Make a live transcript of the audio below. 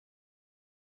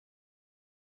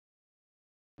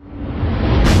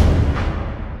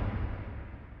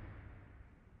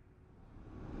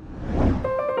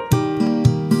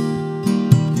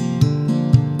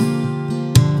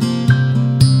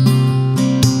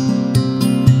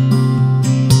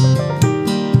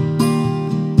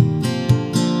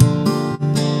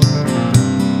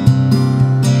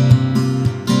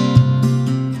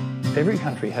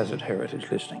has its heritage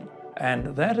listing.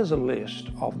 And that is a list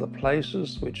of the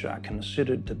places which are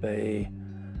considered to be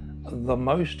the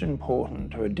most important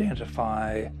to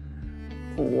identify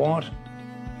what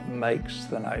makes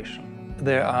the nation.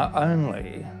 There are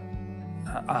only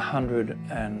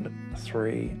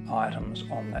 103 items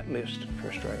on that list for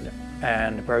Australia,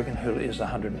 and Broken Hill is the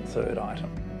 103rd item.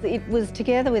 It was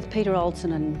together with Peter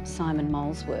Olsen and Simon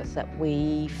Molesworth that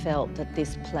we felt that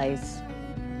this place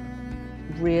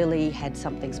really had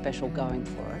something special going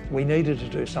for it. We needed to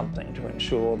do something to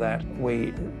ensure that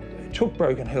we took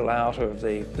Broken Hill out of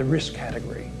the risk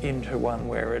category into one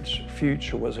where its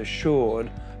future was assured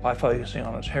by focusing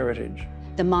on its heritage.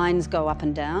 The mines go up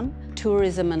and down.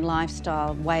 Tourism and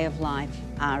lifestyle, way of life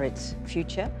are its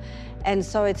future. And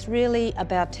so it's really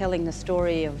about telling the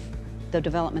story of the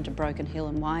development of Broken Hill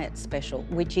and why it's special,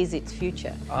 which is its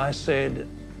future. I said,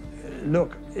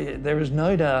 look, there is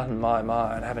no doubt in my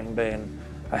mind, having been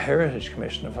a Heritage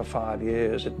Commissioner for 5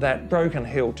 years, that Broken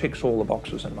Hill ticks all the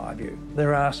boxes in my view.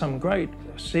 There are some great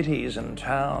cities and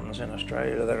towns in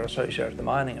Australia that are associated with the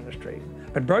mining industry,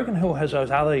 but Broken Hill has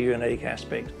those other unique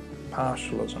aspects.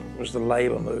 Pastoralism was the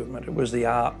labour movement, it was the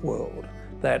art world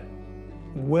that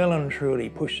well and truly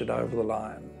pushed it over the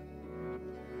line.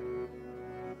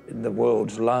 The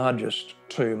world's largest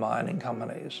two mining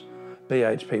companies,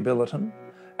 BHP Billiton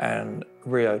and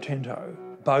Rio Tinto,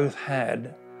 both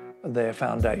had their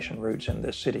foundation roots in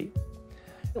this city.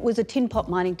 It was a tin pot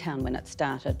mining town when it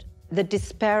started. The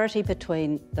disparity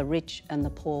between the rich and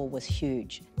the poor was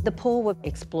huge. The poor were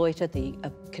exploited, the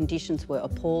conditions were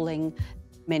appalling.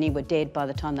 Many were dead by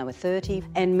the time they were 30.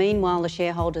 And meanwhile, the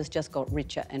shareholders just got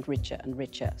richer and richer and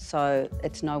richer. So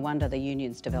it's no wonder the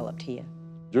unions developed here.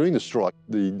 During the strike,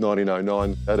 the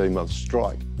 1909 18-month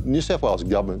strike, the New South Wales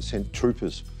government sent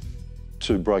troopers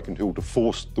to Broken Hill to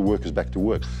force the workers back to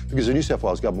work because the New South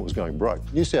Wales government was going broke.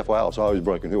 New South Wales owes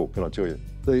Broken Hill, can I tell you?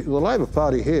 The Labor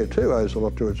Party here too owes a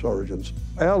lot to its origins.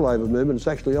 Our labour movement is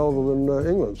actually older than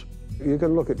England's. You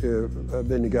can look at your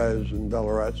Bendigos and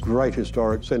Ballarats, great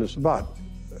historic centres, but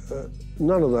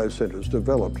none of those centres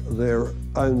developed their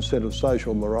own set of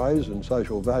social mores and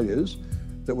social values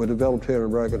that were developed here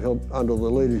in Broken Hill under the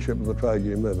leadership of the trade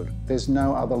union movement. There's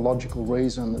no other logical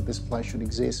reason that this place should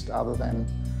exist other than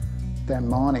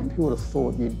mining. Who would have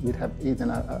thought you'd have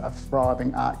even a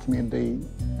thriving art community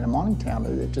in a mining town?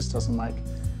 It just doesn't make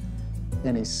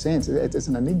any sense. It's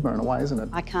an enigma in a way, isn't it?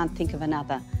 I can't think of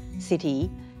another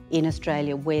city in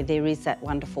Australia where there is that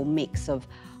wonderful mix of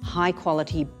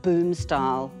high-quality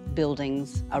boom-style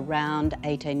buildings around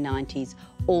 1890s,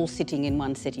 all sitting in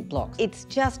one city block. It's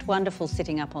just wonderful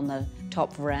sitting up on the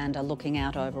top veranda looking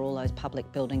out over all those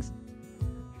public buildings.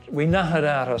 We nutted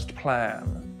out a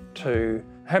plan to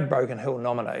have Broken Hill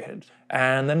nominated,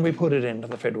 and then we put it into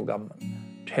the federal government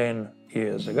 10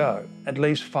 years ago. At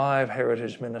least 5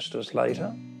 heritage ministers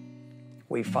later,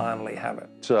 we finally have it.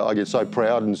 So I get so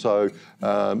proud and so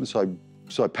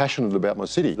passionate about my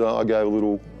city. I gave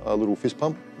a little fist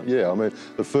pump. Yeah, I mean,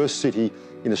 the first city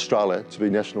in Australia to be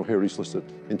National Heritage listed,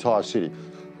 entire city.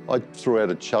 I threw out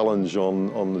a challenge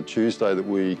on the Tuesday that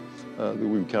we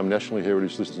become Nationally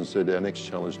Heritage listed and said our next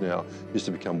challenge now is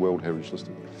to become World Heritage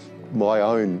listed. My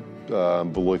own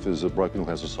belief is that Broken Hill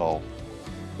has a soul.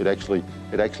 It actually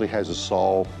has a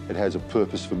soul, it has a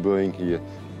purpose for being here,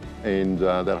 and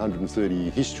that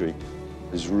 130-year history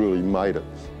has really made it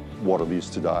what it is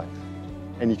today.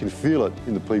 And you can feel it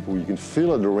in the people, you can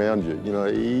feel it around you. You know,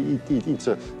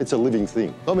 it's a living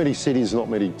thing. Not many cities, not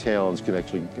many towns can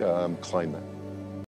actually claim that.